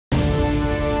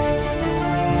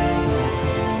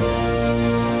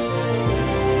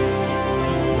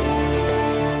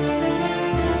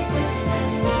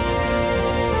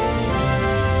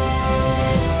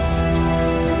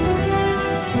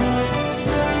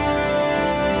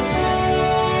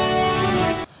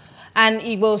An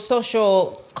Igbo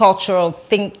socio-cultural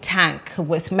think tank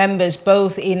with members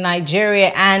both in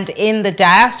Nigeria and in the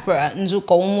diaspora,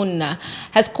 Nzuko Umunna,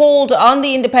 has called on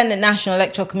the Independent National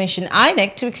Electoral Commission,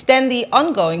 INEC, to extend the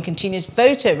ongoing continuous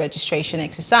voter registration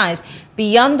exercise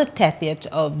beyond the 30th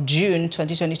of June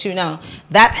 2022. Now,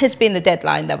 that has been the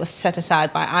deadline that was set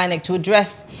aside by INEC to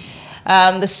address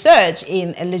the surge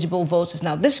in eligible voters.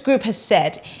 Now, this group has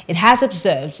said it has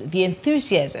observed the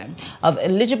enthusiasm of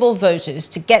eligible voters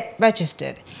to get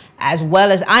registered, as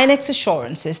well as INEC's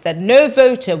assurances that no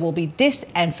voter will be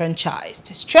disenfranchised,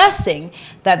 stressing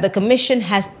that the Commission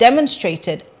has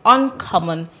demonstrated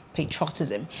uncommon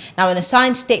patriotism. Now, in a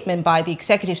signed statement by the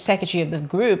Executive Secretary of the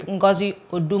group, Ngozi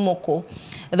Odumuko,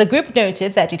 the group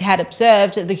noted that it had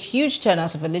observed the huge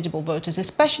turnouts of eligible voters,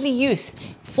 especially youth,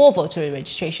 for voter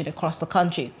registration across the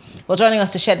country. Well, joining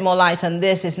us to shed more light on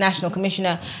this is National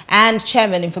Commissioner and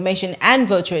Chairman, Information and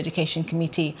Voter Education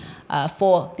Committee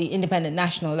for the Independent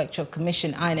National Electoral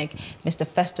Commission, INEC, Mr.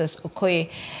 Festus Okoye.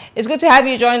 It's good to have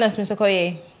you join us, Mr.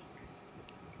 Okoye.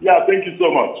 Yeah, thank you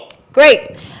so much.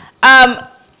 Great.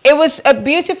 It was a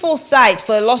beautiful sight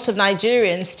for a lot of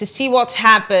Nigerians to see what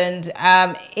happened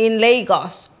in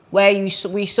Lagos, where we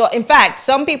saw, in fact,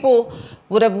 some people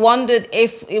would have wondered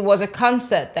if it was a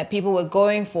concert that people were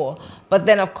going for. But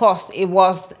then, of course, it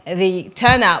was the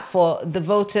turnout for the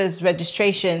voters'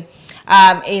 registration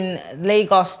in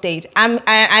Lagos State.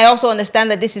 I also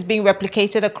understand that this is being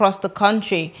replicated across the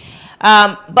country.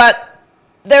 But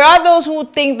there are those who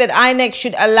think that INEC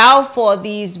should allow for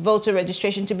these voter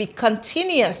registration to be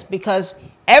continuous, because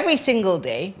every single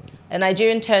day a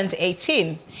Nigerian turns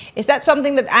 18. Is that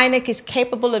something that INEC is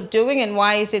capable of doing, and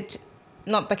why is it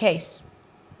not the case?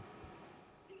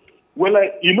 Well,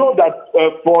 you know that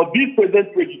for this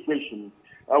present registration,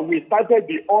 we started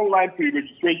the online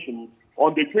pre-registration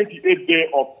on the 28th day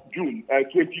of June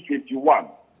 2021.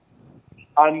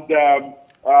 And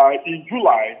in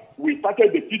July, we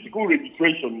started the physical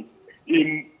registration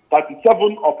in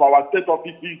 37 of our state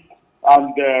offices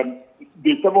and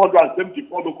the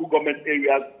 774 local government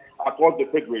areas across the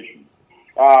Federation.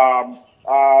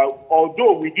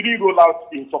 Although we didn't roll out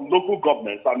in some local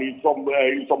governments and in some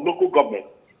local governments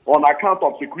on account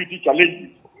of security challenges,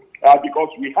 because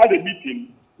we had a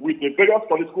meeting with the various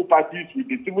political parties, with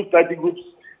the civil society groups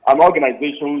and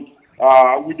organizations,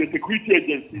 with the security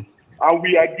agencies, and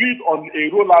we agreed on a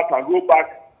rollout and rollback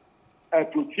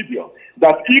procedure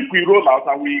that if we roll out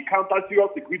and we encounter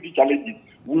serious security challenges,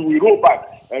 we will roll back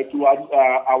to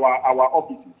our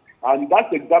offices, and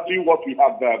that's exactly what we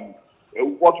have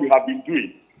been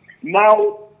doing.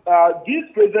 Now, this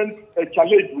present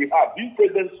challenge we have, this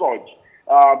present surge,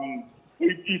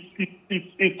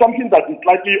 it's something that is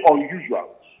slightly unusual.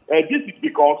 This is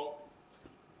because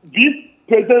this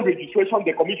present registration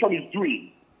the Commission is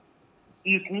doing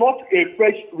is not a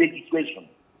fresh registration.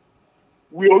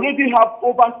 We already have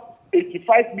over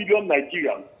 85 million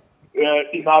Nigerians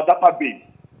in our database,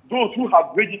 those who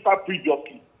have registered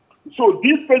previously. So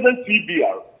this present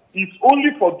CBR is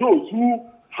only for those who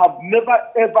have never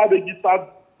ever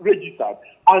registered,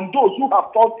 and those who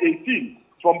have turned 18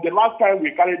 from the last time we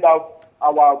carried out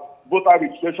our voter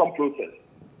registration process.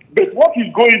 But what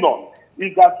is going on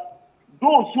is that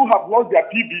those who have lost their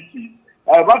PVC,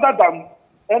 rather than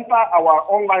enter our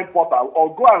online portal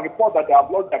or go and report that they have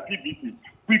lost their PVC,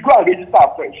 we go and register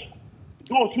afresh.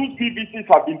 Those whose PVCs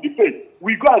have been defaced,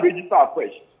 we go and register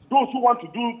afresh. Those who want to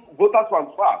do voter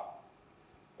transfer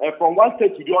from one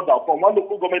state to the other, from one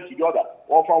local government to the other,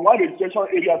 or from one registration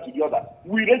area to the other,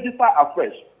 we register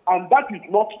afresh. And that is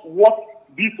not what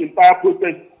this entire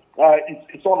process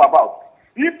is all about.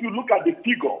 If you look at the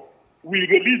figure we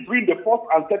released during the first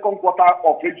and second quarter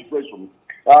of registration,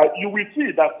 you will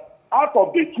see that out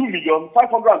of the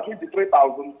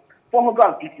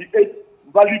 2,523,458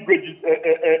 valid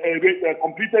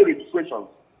completed registrations,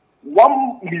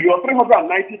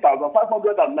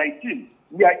 1,390,519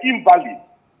 were invalid.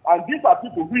 And these are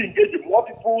people who engage in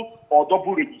multiple or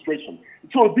double registration.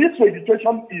 So this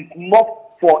registration is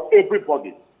not for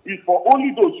everybody. It's for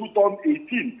only those who turn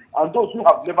 18 and those who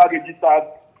have never registered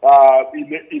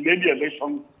in any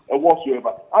election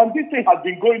whatsoever. And this thing has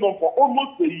been going on for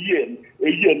almost a year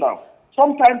now.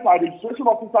 Sometimes our registration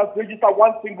officers register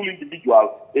one single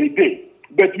individual a day.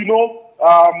 But you know,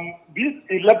 this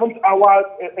 11th hour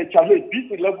challenge,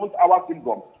 this 11th hour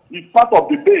syndrome is part of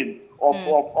the bane of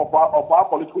our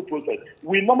political process.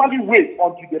 We normally wait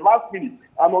until the last minute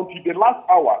and until the last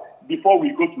hour before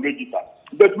we go to register.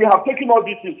 But we have taken all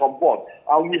these things on board,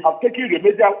 and we have taken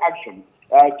remedial action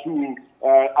to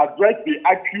address the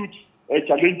acute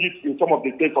challenges in some of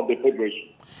the states of the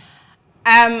Federation.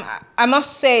 I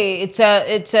must say it's a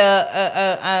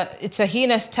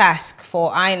heinous task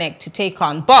for INEC to take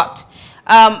on. But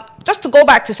just to go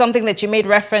back to something that you made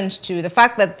reference to, the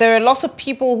fact that there are lots of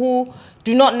people who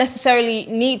do not necessarily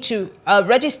need to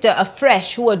register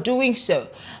afresh who are doing so.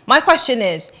 My question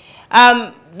is,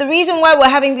 the reason why we're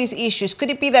having these issues, could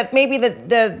it be that maybe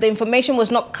the information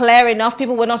was not clear enough,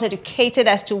 people were not educated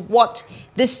as to what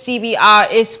this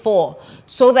CVR is for,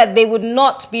 so that they would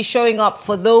not be showing up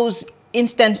for those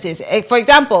instances? For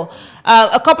example,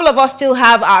 a couple of us still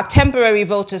have our temporary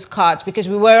voters cards because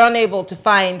we were unable to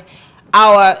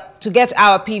get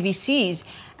our PVCs.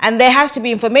 And there has to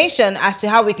be information as to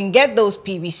how we can get those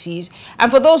PVCs.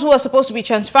 And for those who are supposed to be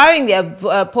transferring their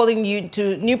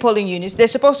to new polling units, they're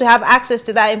supposed to have access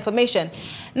to that information.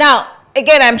 Now,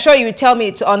 again, I'm sure you would tell me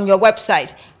it's on your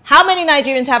website. How many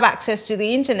Nigerians have access to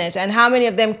the internet, and how many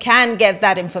of them can get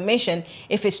that information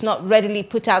if it's not readily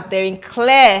put out there in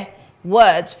clear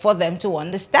words for them to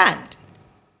understand?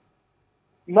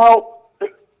 Now,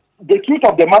 the truth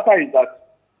of the matter is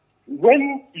that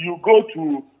when you go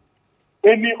to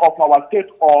any of our state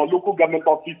or local government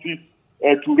offices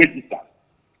to register,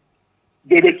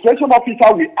 the registration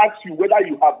officer will ask you whether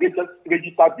you have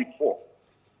registered before.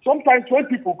 Sometimes when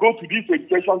people go to these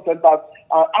registration centers and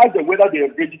ask them whether they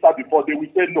have registered before, they will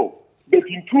say no. But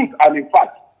in truth and in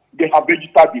fact, they have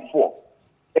registered before.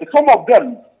 And some of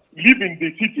them live in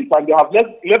the cities and they have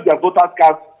left their voters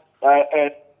cards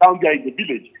down there in the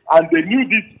village, and they knew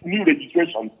this new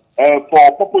registration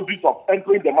for purposes of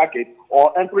entering the market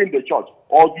or entering the church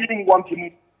or doing one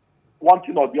thing or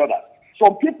the other.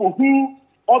 Some people who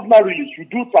ordinarily should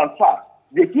do transfer,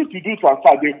 refuse to do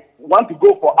transfer, they want to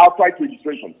go for outright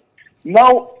registration.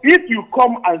 Now, if you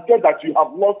come and say that you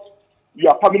have lost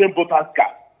your permanent voter's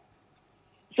card,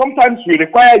 sometimes we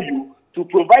require you to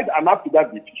provide an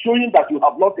affidavit showing that you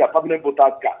have lost your permanent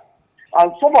voter's card.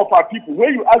 And some of our people,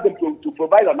 when you ask them to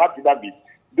provide an affidavit,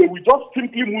 they will just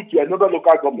simply move to another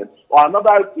local government or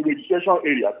another registration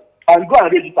area and go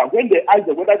and register. When they ask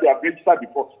them whether they have registered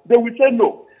before, they will say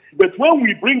no. But when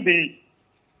we bring the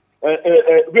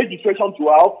registration to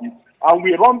our office and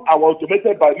we run our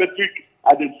automated biometric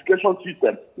identification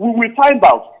system, we will find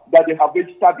out that they have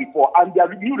registered before and their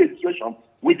new registration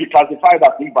will be classified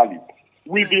as invalid.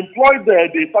 We've employed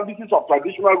the services of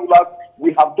traditional rulers.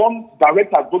 We have done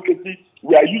direct advocacy.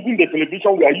 We are using the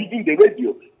television. We are using the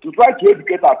radio to try to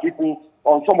educate our people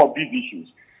on some of these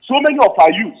issues. So many of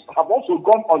our youth have also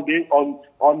gone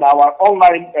on our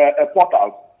online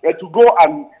portals to go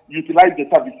and utilize the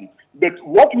services. But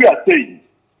what we are saying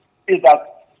is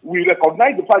that we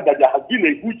recognize the fact that there has been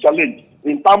a huge challenge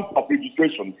in terms of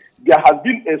registration. There has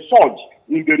been a surge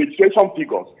in the registration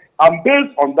figures. And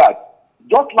based on that,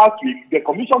 just last week, the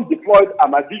Commission deployed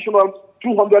an additional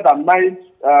 209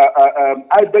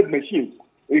 iBed machines,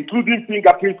 including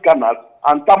fingerprint scanners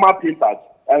and thermal printers,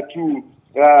 to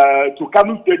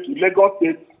Kano State, to Lagos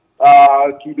State,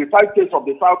 to the 5 states of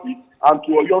the Southeast, and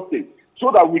to Oyo State,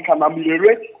 so that we can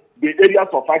ameliorate the areas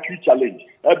of acute challenge.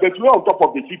 But we're on top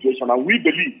of the situation, and we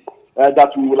believe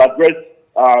that we will address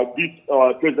this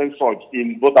present surge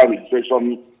in voter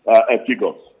registration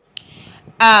figures.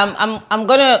 I'm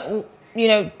going to,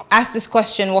 ask this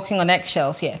question walking on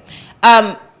eggshells here.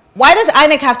 Why does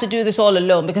INEC have to do this all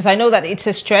alone? Because I know that it's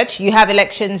a stretch. You have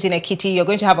elections in Ekiti, you're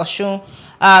going to have Osun,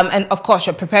 and of course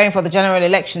you're preparing for the general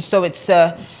election, so it's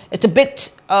a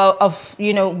bit of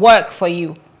work for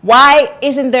you. Why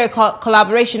isn't there a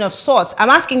collaboration of sorts? I'm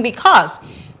asking because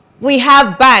we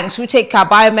have banks who take our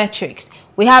biometrics.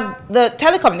 We have the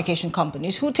telecommunication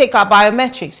companies who take our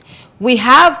biometrics. We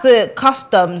have the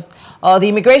customs, or the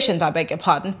immigrations, I beg your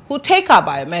pardon, who take our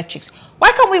biometrics.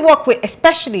 Why can't we work with,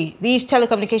 especially these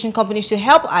telecommunication companies, to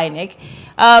help INEC,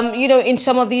 in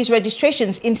some of these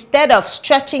registrations, instead of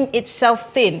stretching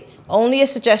itself thin? Only a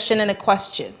suggestion and a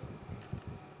question.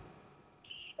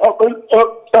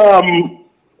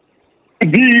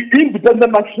 The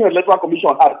Independent National Electoral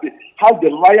Commission has the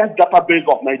largest database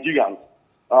of Nigerians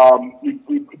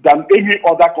than any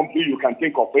other company you can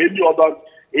think of, any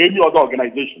other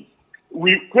organization.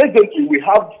 Presently we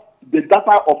have the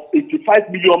data of 85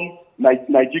 million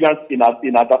Nigerians in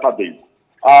our database.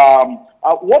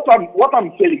 What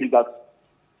I'm saying is that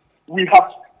we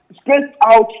have spaced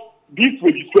out this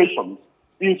registration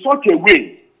in such a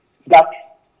way that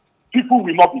people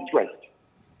will not be stressed.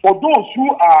 For those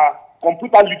who are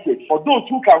computer literate, for those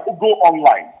who can go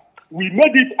online, we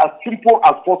made it as simple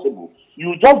as possible.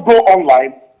 You just go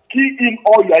online, key in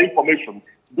all your information.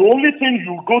 The only thing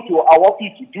you go to our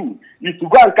office to do is to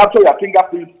go and capture your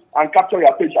fingerprints and capture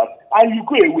your pictures, and you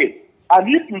go away. And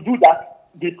if you do that,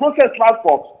 the process lasts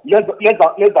for less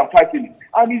than 5 minutes,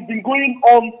 and it's been going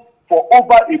on for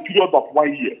over a period of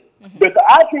 1 year. But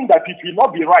I think that it will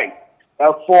not be right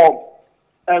for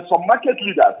some market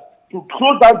leaders to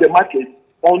close down the market,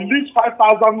 unleash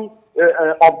 5,000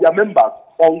 of their members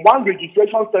on one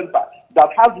registration center that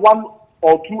has 1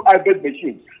 or 2 hybrid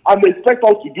machines, and expect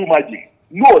us to do magic.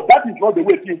 No, that is not the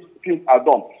way things are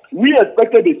done. We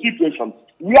expected a situation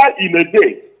where in a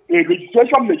day, a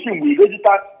registration machine will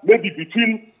register maybe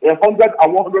between 100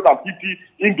 and 150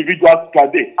 individuals per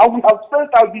day. And we have spent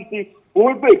out this thing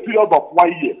over a period of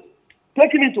 1 year,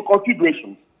 taking into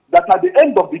consideration that at the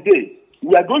end of the day,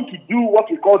 we are going to do what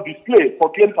we call display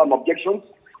for claims and objections.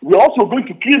 We're also going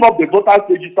to clean up the voters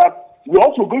register. We're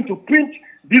also going to print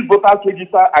this voters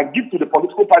register and give to the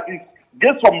political parties,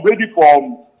 get some ready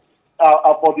for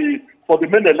the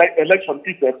main election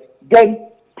itself, then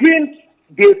print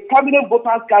the permanent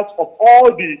voters cards of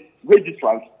all the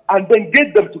registrants, and then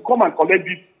get them to come and collect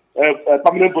these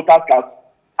permanent voters cards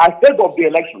ahead of the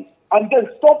election, and then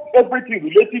stop everything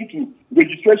relating to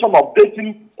registration,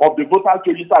 updating of the voters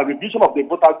register, and revision of the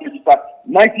voters register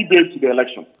 90 days to the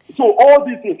election. So all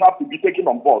these things have to be taken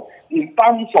on board in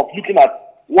terms of looking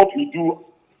at what we do.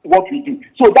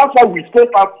 So that's why we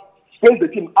space the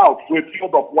team out for a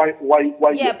period of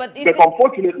one yeah, year. but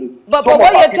unfortunately, but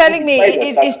what you're telling me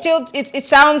is still it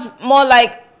sounds more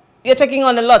like you're taking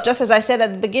on a lot, just as I said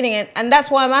at the beginning, and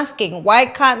that's why I'm asking, why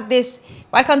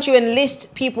can't you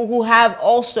enlist people who have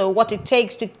also what it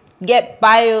takes to get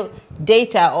bio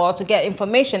data or to get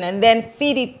information and then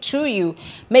feed it to you,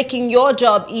 making your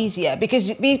job easier?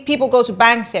 Because people go to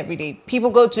banks every day,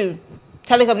 people go to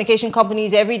telecommunication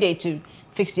companies every day to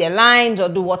fix their lines or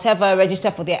do whatever,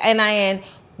 register for their NIN.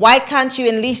 Why can't you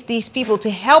enlist these people to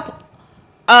help,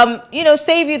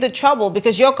 save you the trouble?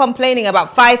 Because you're complaining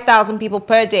about 5,000 people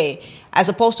per day as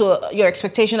opposed to your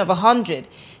expectation of 100.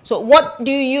 So what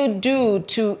do you do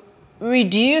to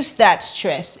reduce that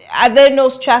stress? Are there no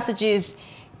strategies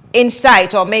in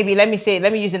sight, or maybe, let me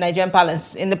use the Nigerian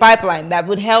parlance, in the pipeline that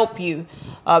would help you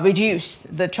reduce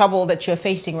the trouble that you're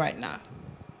facing right now?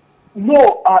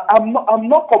 No, I'm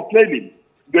not complaining.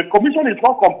 The commission is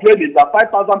not complaining that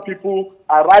 5,000 people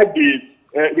arrived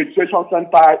at registration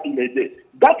center in a day.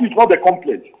 That is not the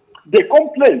complaint. The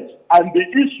complaint and the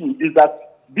issue is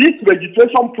that this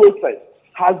registration process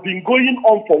has been going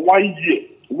on for 1 year,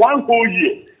 1 whole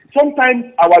year.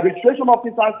 Sometimes our registration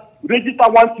officers register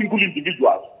 1 single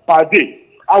individual per day.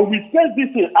 And we set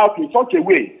this thing out in such a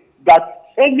way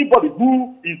that anybody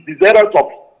who is desirous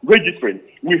of registering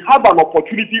will have an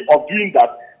opportunity of doing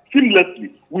that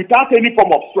seamlessly without any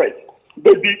form of stress.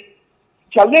 But the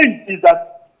challenge is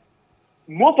that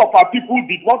most of our people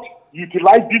did not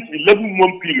utilize this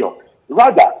 11-month period.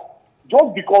 Rather,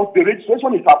 just because the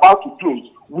registration is about to close,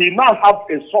 we now have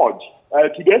a surge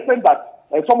to the extent that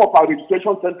some of our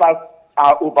registration centers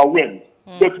are overwhelmed.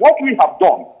 But what we have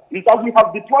done is that we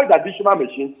have deployed additional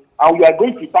machines, and we are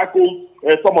going to tackle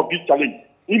some of these challenges.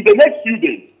 In the next few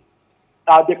days,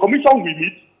 the commission will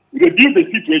meet, review the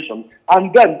situation,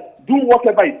 and then do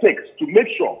whatever it takes to make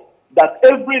sure that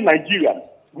every Nigerian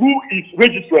who is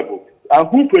registrable and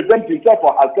who presents himself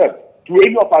or herself to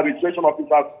any of our registration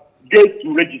officers gets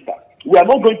to register. We are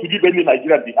not going to leave any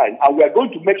Nigerian behind, and we are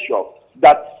going to make sure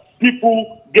that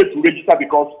people get to register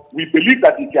because we believe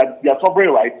that it's their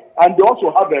sovereign right, and they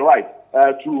also have a right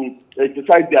to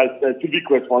exercise their civic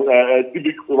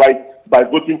right by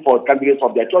voting for candidates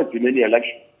of their choice in any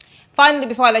election. Finally,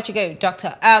 before I let you go,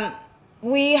 Doctor,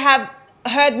 we have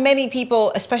heard many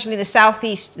people, especially in the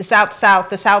Southeast, the South,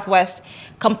 the Southwest,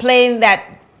 complain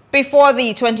that before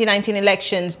the 2019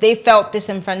 elections, they felt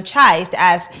disenfranchised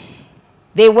as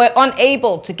they were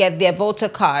unable to get their voter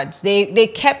cards. They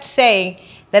kept saying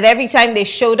that every time they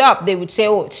showed up, they would say,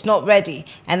 oh, it's not ready.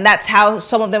 And that's how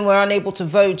some of them were unable to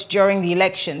vote during the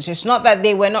elections. It's not that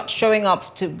they were not showing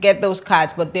up to get those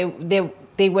cards, but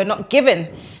they were not given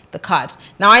the cards.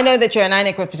 Now, I know that you're an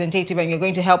INEC representative and you're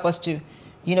going to help us to,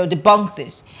 debunk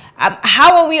this.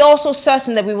 How are we also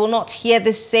certain that we will not hear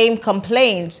the same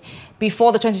complaints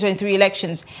before the 2023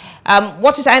 elections?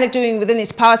 What is INEC doing within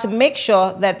its power to make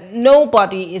sure that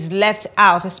nobody is left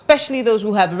out, especially those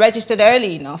who have registered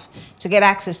early enough to get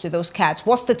access to those cards?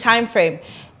 What's the time frame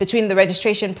between the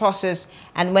registration process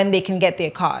and when they can get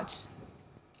their cards?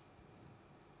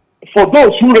 For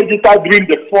those who registered during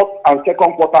the first and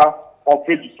second quarter of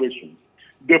registration,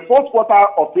 the first quarter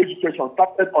of registration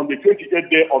started on the 28th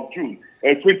day of June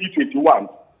 2021,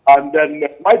 and then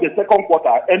by the second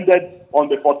quarter ended on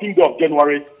the 14th day of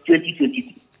January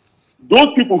 2022.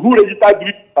 Those people who registered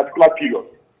during a particular period,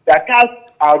 their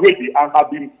cards are ready and have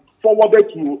been forwarded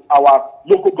to our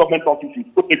local government offices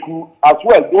so they could as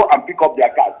well go and pick up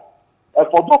their cards.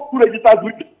 For those who register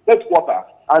during the third quarter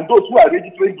and those who are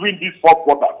registering during this fourth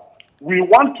quarter, we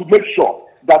want to make sure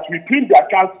that we print their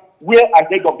cards way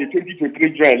ahead of the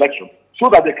 2023 general election so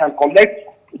that they can collect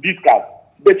these cards.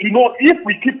 But you know, if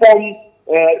we keep on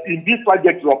in this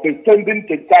trajectory of extending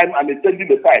the time and extending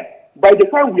the time, by the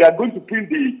time we are going to print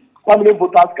the permanent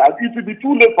voters cards, it will be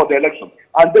too late for the election.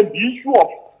 And then the issue of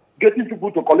getting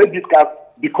people to collect these cards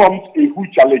becomes a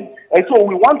huge challenge. And so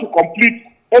we want to complete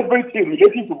everything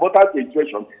relating to voter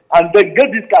registration and then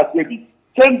get these cards ready.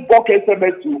 Send bulk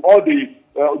SMS to all the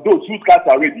those whose cards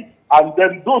are ready. And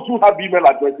then those who have email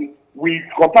addresses, we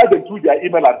contact them through their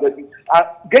email addresses and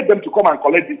get them to come and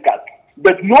collect these cards.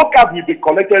 But no card will be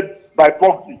collected by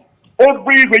proxy.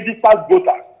 Every registered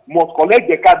voter must collect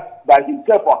the card by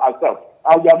himself or herself.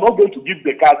 And we are not going to give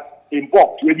the card in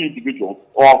bulk to any individual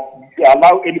or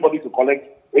allow anybody to collect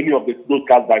any of those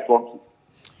cards by proxy.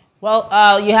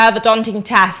 Well, you have a daunting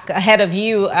task ahead of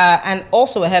you and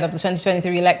also ahead of the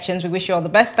 2023 elections. We wish you all the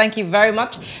best. Thank you very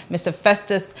much. Mr.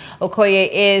 Festus Okoye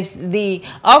is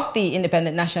of the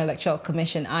Independent National Electoral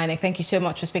Commission, INEC. Thank you so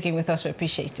much for speaking with us. We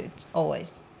appreciate it,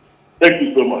 always. Thank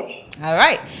you so much. All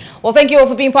right. Well, thank you all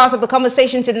for being part of the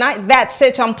conversation tonight. That's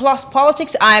it on Plus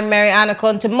Politics. I'm Mary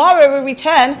Anacon. Tomorrow we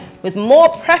return with more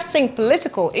pressing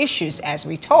political issues as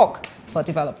we talk for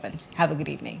development. Have a good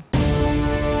evening.